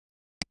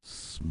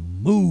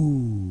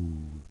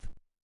Smooth.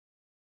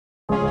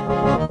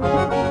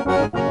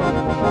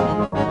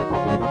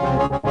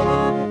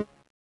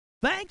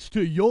 Thanks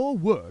to your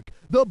work,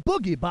 the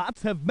Boogie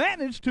Bots have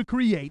managed to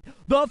create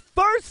the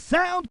first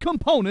sound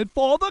component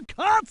for the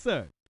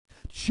concert.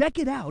 Check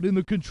it out in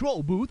the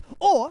control booth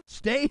or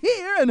stay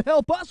here and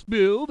help us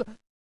build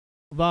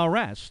the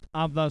rest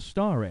of the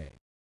story.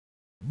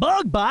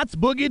 Bug Bots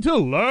boogie to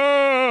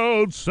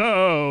loud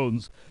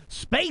sounds.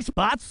 Space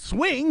Bots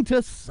swing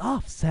to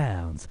soft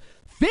sounds.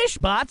 Fish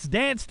Bots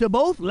dance to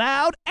both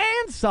loud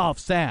and soft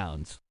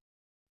sounds.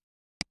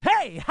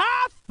 Hey,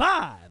 high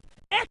five!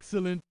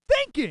 Excellent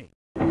thinking!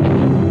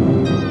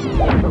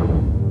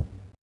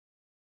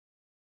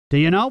 Do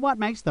you know what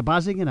makes the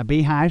buzzing in a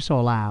beehive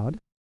so loud?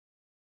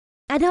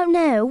 I don't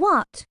know.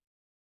 What?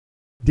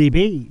 The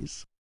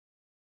bees.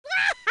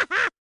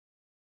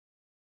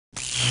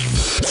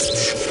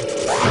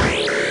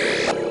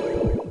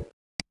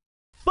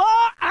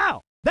 Far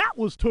out! That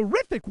was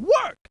terrific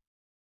work!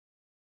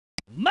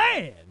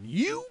 Man,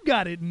 you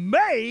got it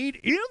made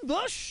in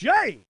the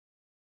shade!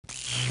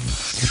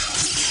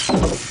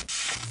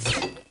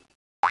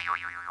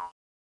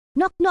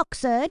 Knock, knock,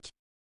 Serge.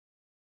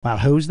 Well,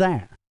 who's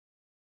there?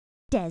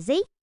 Desi?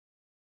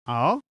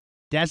 Oh,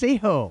 Desi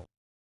who?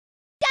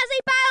 Desi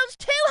bounds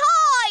too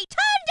high!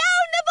 Turn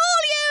down the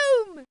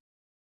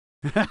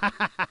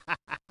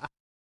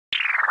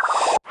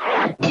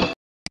volume!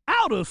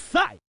 Out of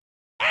sight!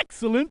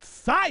 Excellent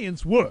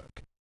science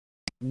work!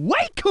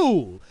 Way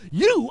cool!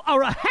 You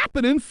are a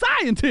happening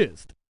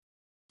scientist!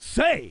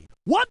 Say,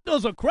 what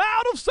does a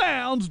crowd of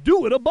sounds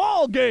do at a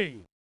ball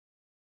game?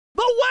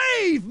 The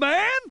wave,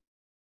 man!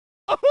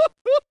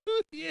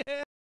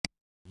 Yeah.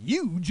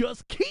 You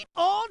just keep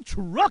on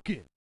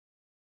trucking.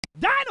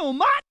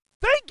 Dynamite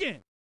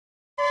thinking.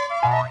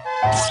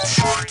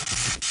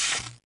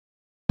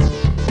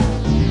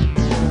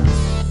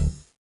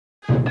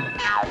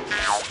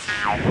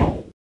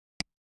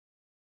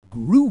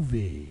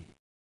 Groovy.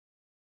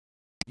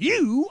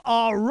 You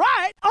are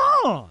right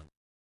on.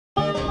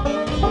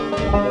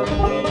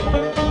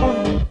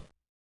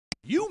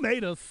 You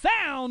made a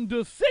sound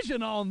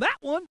decision on that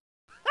one.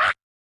 Ha!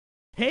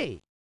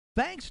 Hey,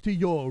 thanks to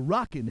your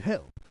rockin'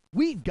 help,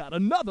 we've got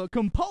another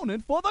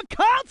component for the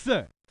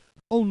concert.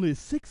 Only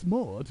 6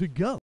 more to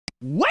go.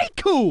 Way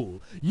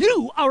cool!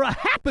 You are a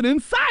happening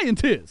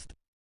scientist.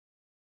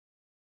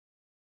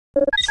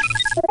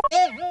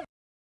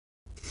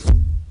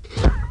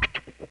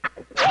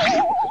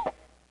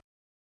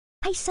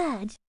 Hey,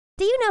 Serge,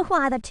 do you know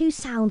why the two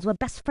sounds were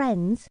best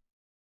friends?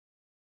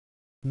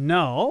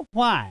 No,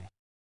 why?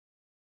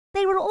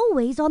 They were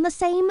always on the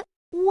same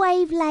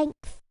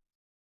wavelength.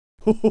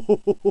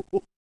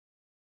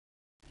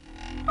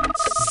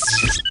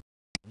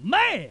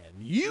 Man,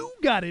 you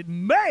got it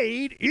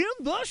made in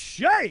the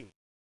shade.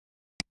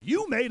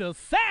 You made a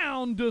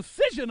sound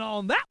decision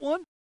on that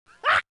one.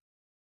 Ha!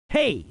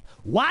 Hey,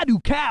 why do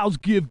cows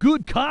give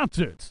good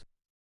concerts?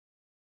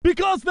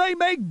 Because they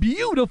make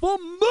beautiful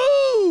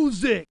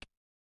music.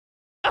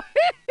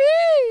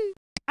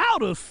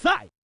 Out of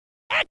sight.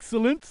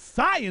 Excellent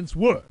science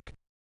work.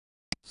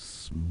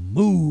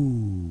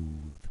 Smooth.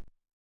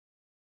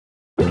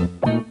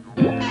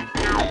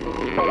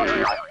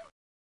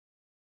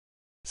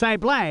 Say,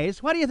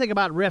 Blaze, what do you think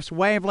about Riff's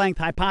wavelength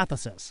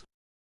hypothesis?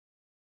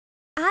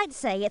 I'd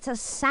say it's a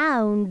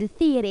sound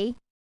theory.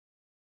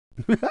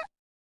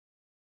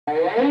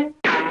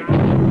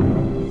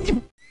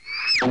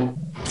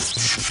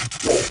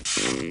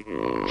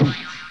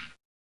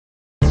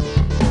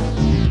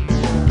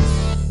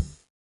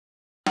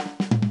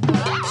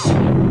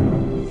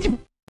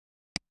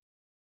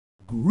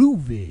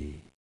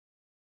 Groovy.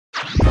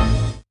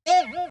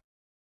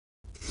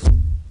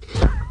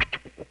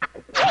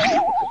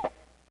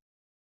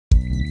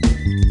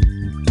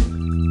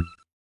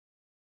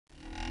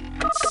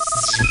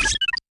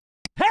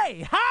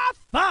 Hey, high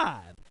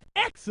five!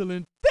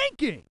 Excellent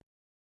thinking!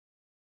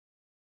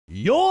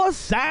 Your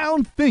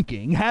sound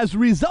thinking has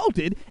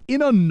resulted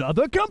in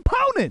another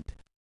component.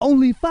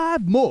 Only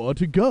 5 more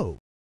to go.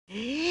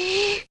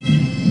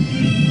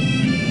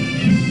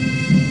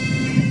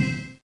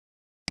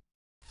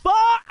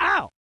 Far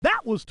out!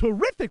 That was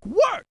terrific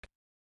work!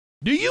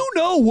 Do you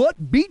know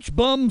what beach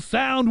bum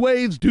sound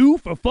waves do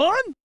for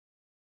fun?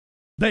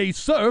 They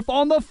surf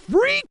on the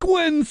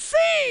frequency!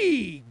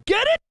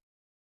 Get it?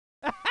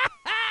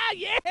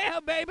 Yeah,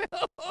 baby!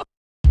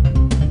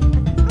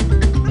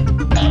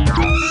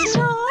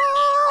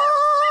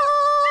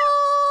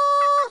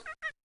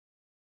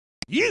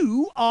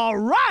 You are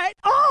right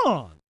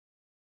on!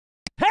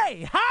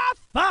 Hey, high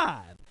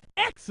five!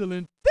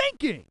 Excellent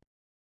thinking!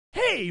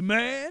 Hey,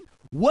 man,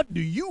 what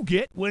do you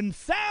get when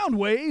sound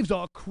waves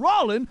are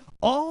crawling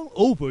all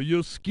over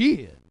your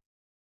skin?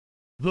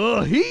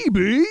 The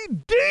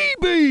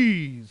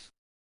heebie-deebies!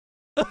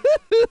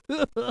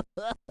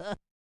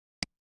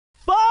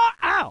 Far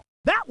out!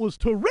 That was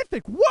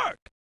terrific work!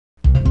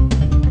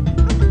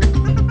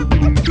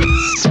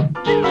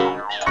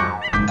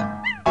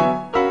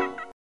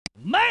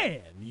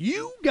 Man,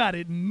 you got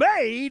it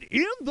made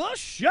in the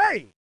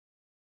shade!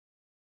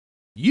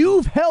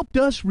 You've helped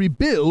us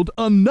rebuild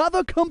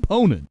another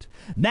component.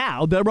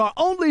 Now there are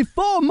only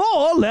 4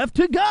 more left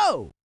to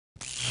go.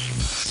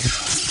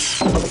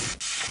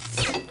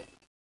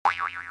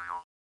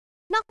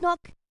 Knock,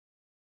 knock.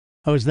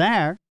 Who's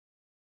there?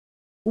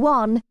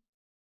 One.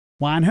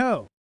 One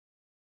who?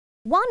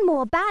 One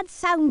more bad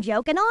sound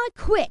joke and I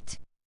quit.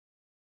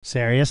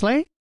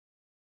 Seriously?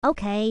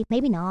 Okay,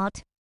 maybe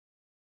not.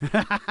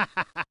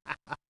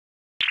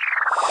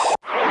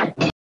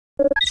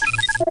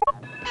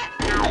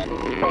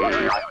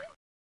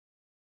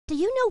 Do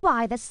you know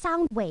why the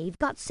sound wave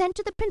got sent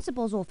to the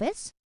principal's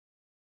office?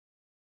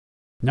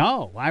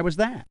 No, why was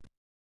that?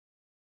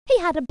 He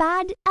had a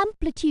bad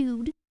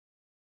amplitude.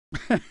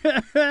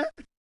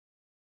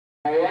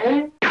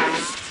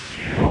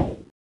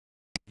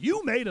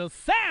 You made a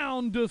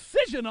sound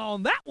decision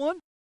on that one.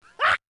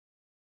 Ha!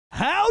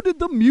 How did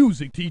the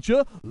music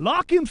teacher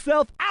lock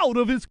himself out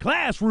of his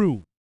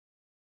classroom?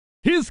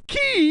 His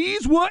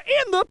keys were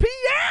in the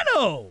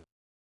piano.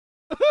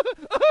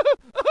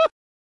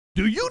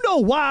 Do you know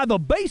why the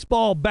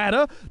baseball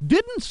batter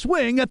didn't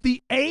swing at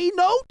the A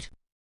note?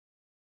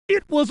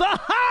 It was a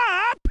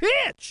high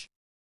pitch.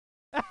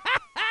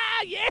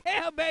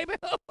 Yeah, baby.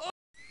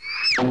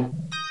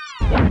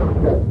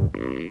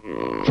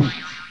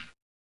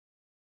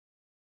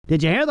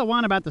 Did you hear the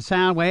one about the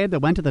sound wave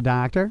that went to the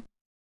doctor?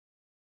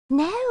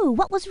 No,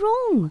 what was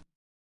wrong?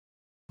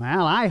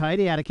 Well, I heard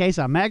he had a case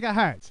of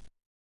megahertz.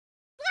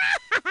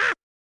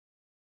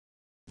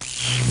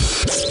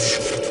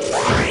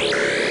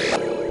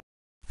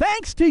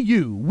 Thanks to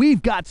you,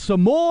 we've got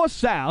some more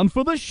sound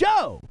for the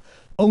show.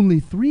 Only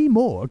 3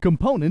 more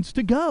components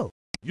to go.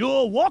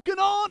 You're walking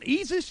on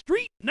Easy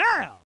Street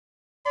now.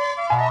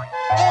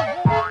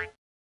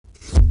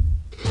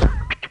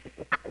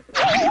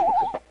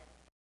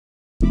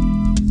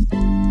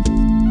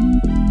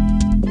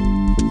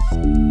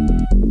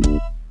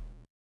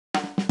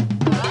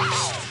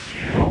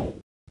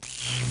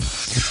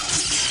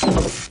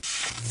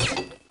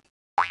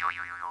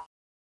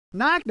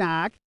 Knock,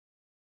 knock.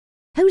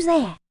 Who's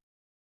there?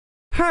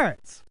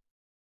 Hurts.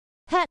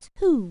 Hurt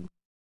who?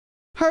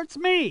 Hurts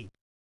me.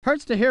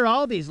 Hurts to hear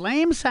all these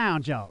lame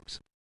sound jokes.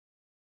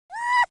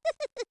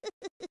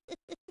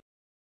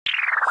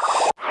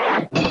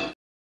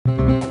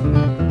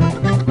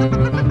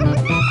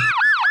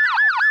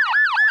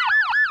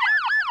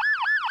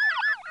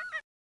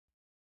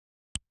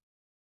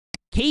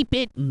 Keep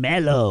it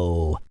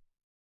mellow.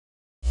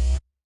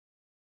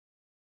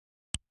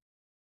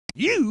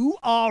 You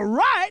are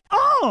right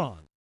on.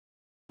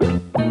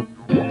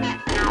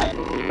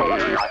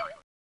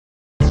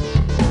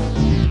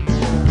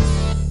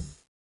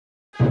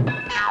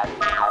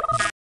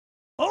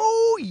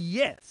 Oh,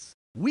 yes.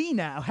 We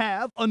now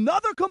have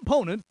another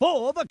component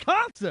for the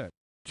concert.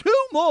 2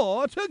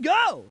 more to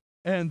go.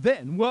 And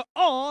then we're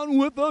on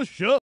with the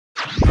show.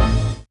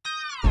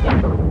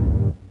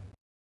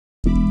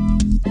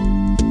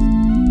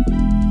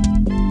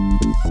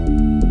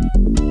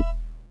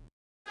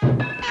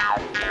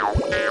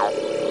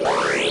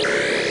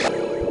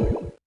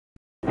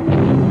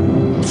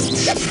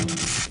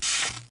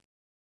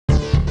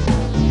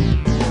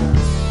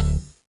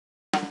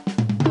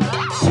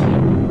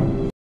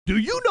 Do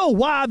you know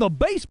why the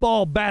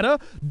baseball batter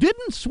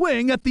didn't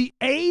swing at the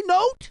A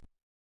note?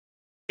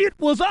 It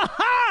was a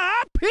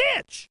high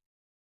pitch.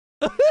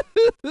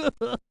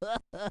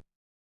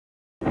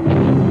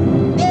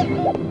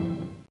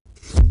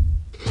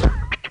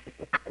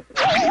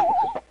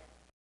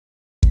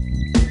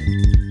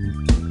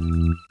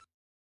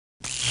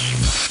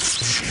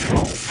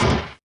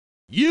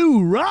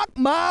 You rock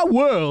my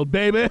world,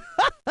 baby.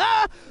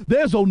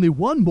 There's only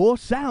 1 more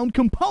sound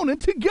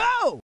component to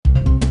go.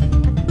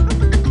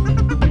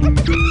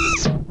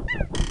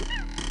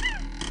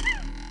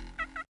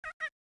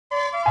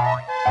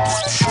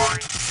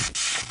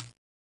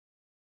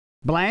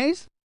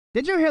 Blaze,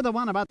 did you hear the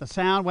one about the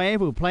sound wave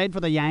who played for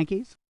the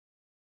Yankees?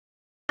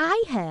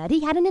 I heard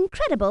he had an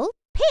incredible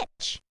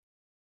pitch.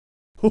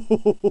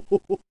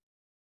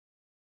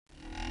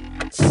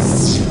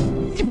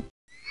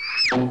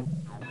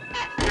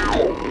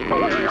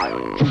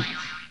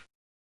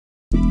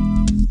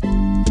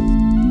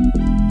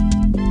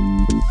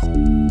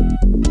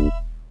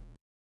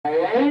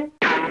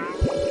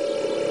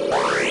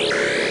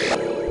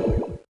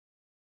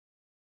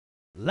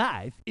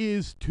 Life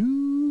is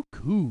too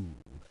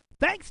cool.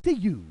 Thanks to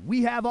you,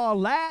 we have our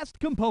last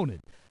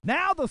component.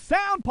 Now the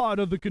sound part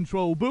of the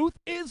control booth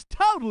is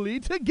totally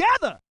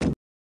together.